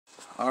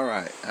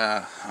Alright,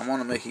 I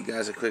want to make you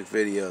guys a quick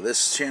video.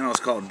 This channel is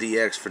called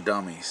DX for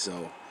Dummies,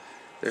 so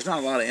there's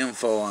not a lot of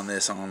info on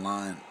this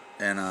online,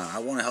 and I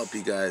want to help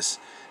you guys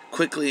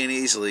quickly and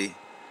easily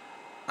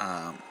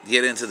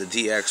get into the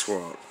DX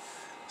world.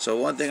 So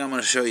one thing I'm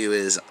going to show you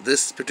is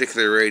this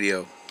particular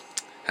radio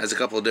has a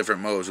couple of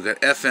different modes. We've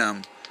got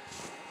FM,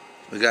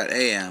 we got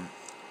AM,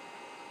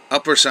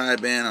 upper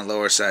sideband and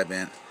lower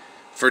sideband.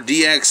 For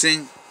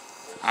DXing,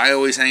 I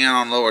always hang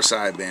out on lower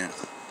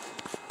sideband.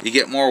 You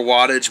get more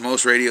wattage.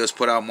 Most radios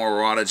put out more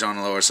wattage on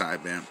the lower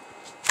sideband.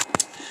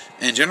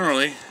 And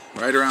generally,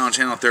 right around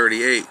channel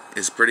 38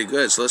 is pretty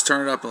good. So let's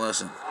turn it up and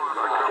listen.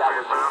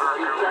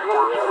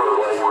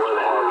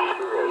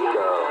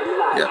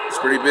 Yep, it's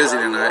pretty busy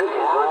tonight.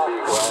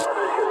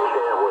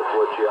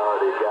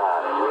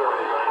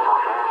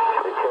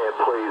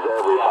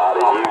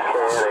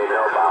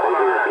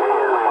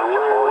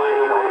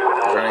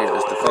 I'm trying to get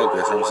this to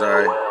focus, I'm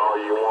sorry.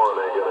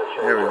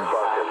 There we go.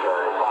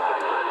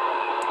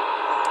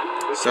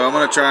 So I'm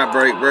going to try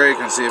break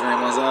and see if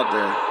anyone's out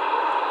there.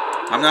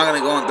 I'm not going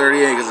to go on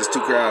 38 because it's too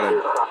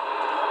crowded.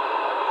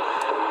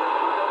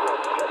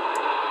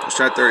 Let's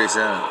try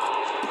 37.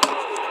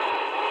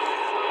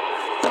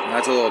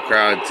 That's a little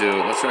crowded too.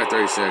 Let's try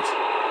 36.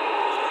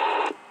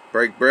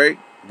 Break.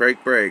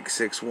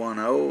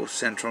 610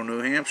 Central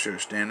New Hampshire,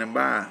 standing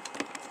by.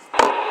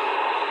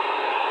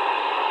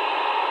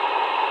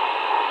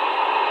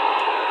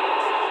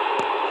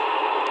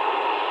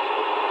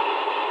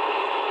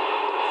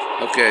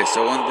 Okay,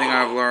 so one thing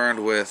I've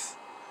learned with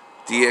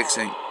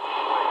DXing,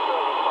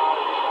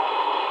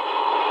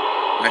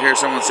 I hear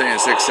someone saying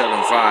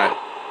 675.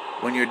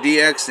 When you're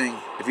DXing,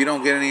 if you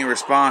don't get any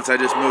response, I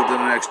just move to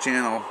the next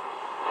channel.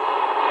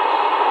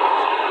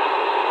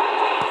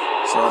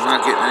 So I'm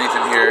not getting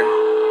anything here.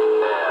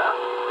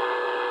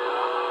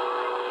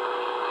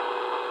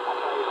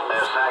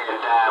 The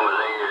second time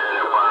was easier than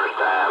the first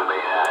time, be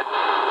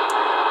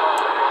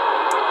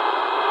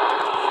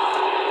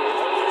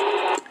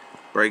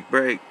that.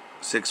 Break.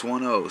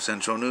 610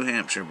 Central New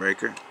Hampshire,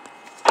 breaker.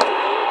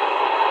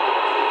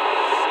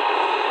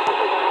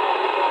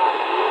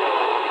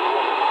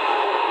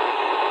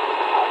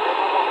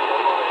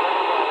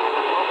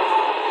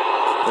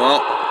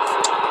 Well,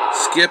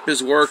 skip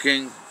is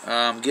working.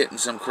 I'm getting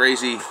some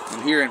crazy.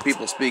 I'm hearing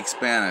people speak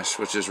Spanish,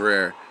 which is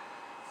rare.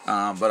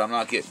 But I'm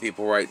not getting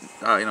people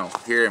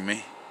hearing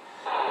me,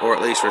 or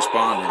at least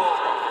responding.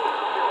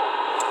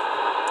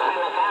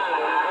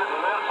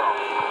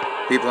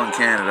 People in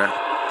Canada.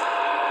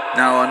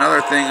 Now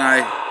another thing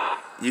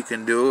you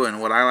can do, and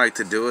what I like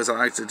to do, is I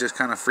like to just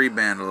kind of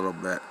freeband a little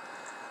bit.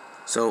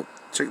 So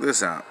check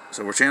this out.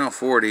 So we're channel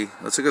 40.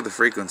 Let's look at the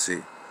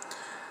frequency.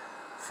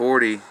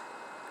 40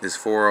 is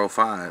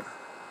 405.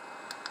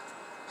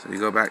 So you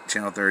go back to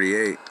channel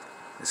 38,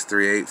 it's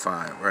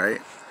 385,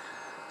 right?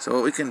 So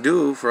what we can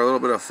do for a little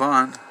bit of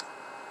fun,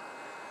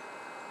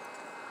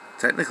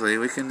 technically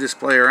we can just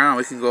play around.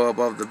 We can go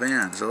above the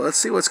band. So let's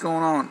see what's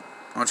going on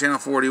channel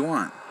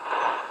 41.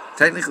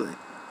 Technically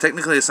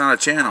it's not a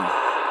channel.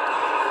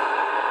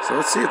 So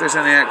let's see if there's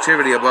any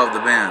activity above the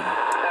band.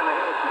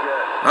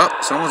 Oh,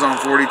 someone's on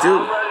 42.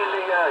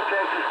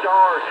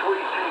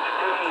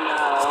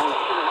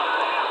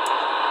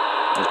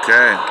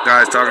 Okay,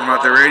 guys talking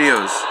about their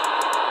radios.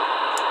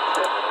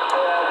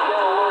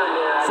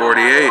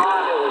 48.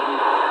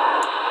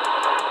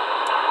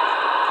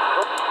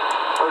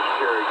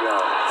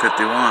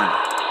 51.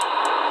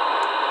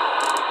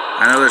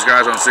 I know there's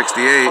guys on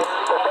 68.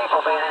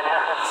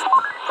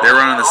 They're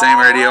running the same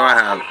radio I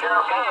have.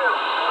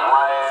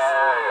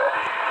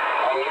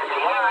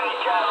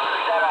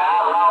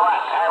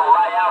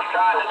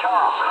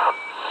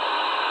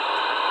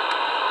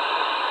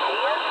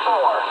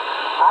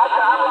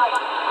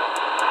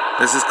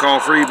 This is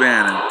called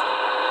freebanding.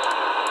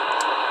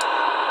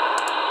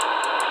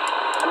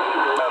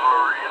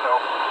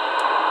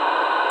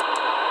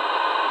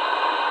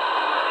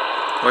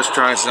 Let's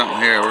try something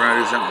here. We're going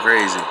to do something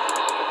crazy.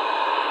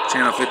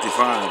 Channel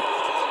 55.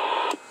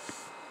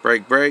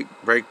 Break.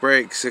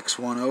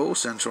 610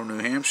 Central New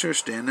Hampshire,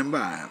 standing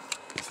by.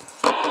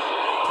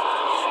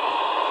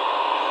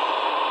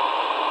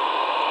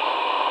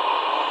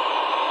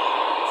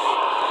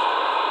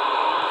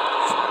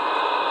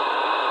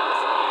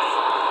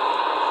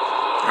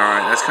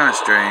 Alright, that's kind of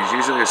strange.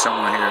 Usually there's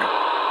someone here.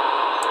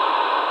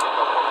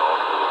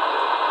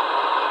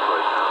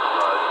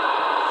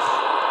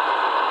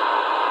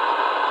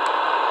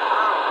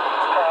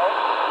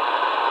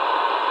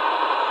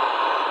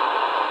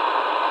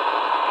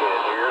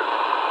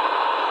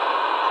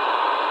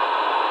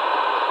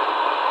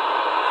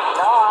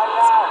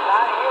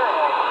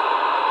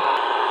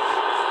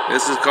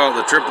 This is called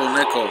the triple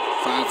nickel,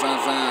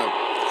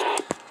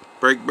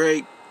 555.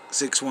 Break,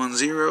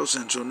 610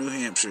 Central New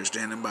Hampshire,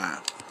 standing by.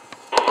 Yeah,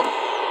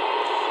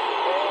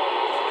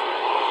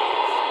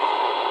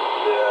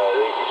 I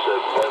think you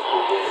said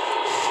Pennsylvania.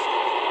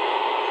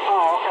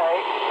 Oh, okay.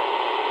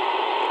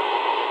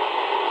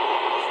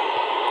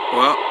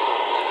 Well,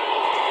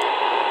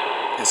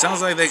 it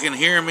sounds like they can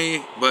hear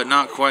me, but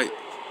not quite.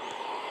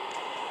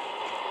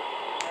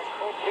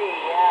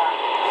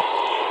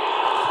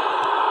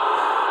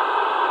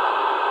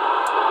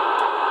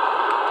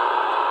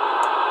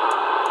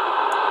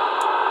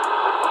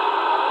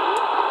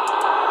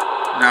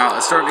 Now,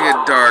 it's starting to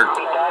get dark,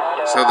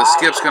 so the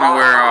skip's going to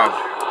wear off.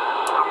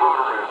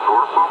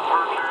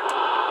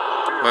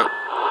 But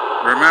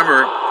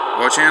remember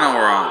what channel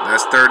we're on.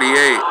 That's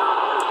 38,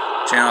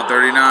 channel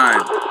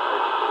 39,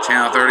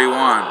 channel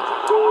 31.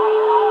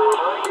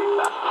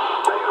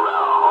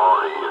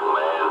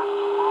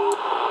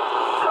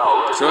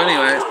 So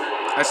anyway,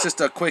 that's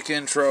just a quick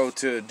intro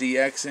to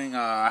DXing.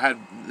 I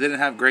didn't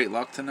have great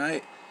luck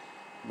tonight,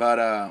 but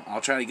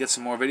I'll try to get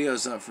some more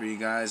videos up for you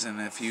guys.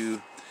 And if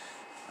you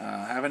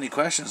have any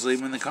questions, leave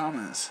them in the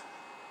comments.